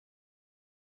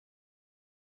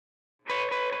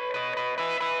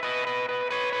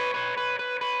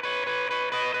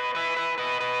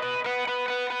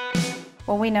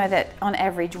Well, we know that on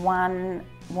average 1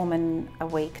 woman a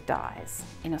week dies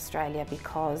in Australia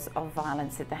because of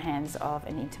violence at the hands of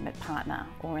an intimate partner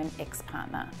or an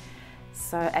ex-partner.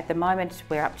 So at the moment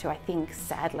we're up to, I think,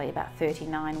 sadly, about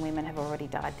 39 women have already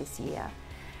died this year.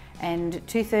 And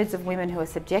 2/3 of women who are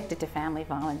subjected to family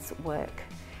violence work.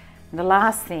 And the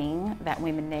last thing that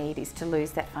women need is to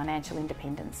lose that financial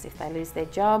independence. If they lose their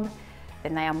job,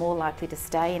 then they are more likely to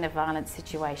stay in a violent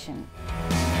situation.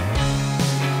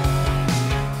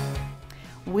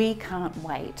 We can't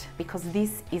wait, because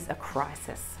this is a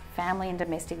crisis. Family and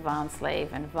domestic violence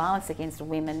leave and violence against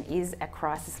women is at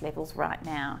crisis levels right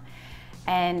now.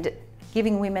 And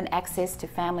giving women access to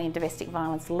family and domestic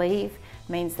violence leave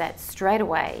means that straight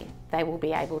away they will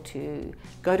be able to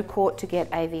go to court to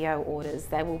get AVO orders.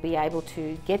 They will be able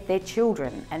to get their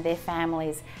children and their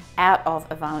families out of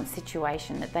a violent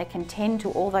situation, that they can tend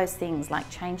to all those things like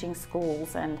changing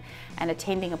schools and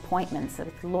attending appointments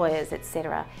with lawyers,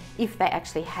 etc., if they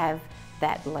actually have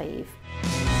that leave.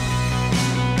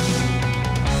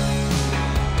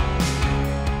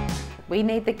 We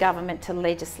need the government to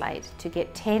legislate to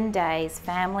get 10 days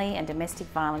family and domestic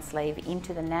violence leave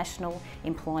into the national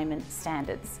employment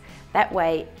standards. That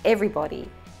way everybody,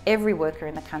 every worker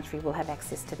in the country will have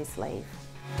access to this leave.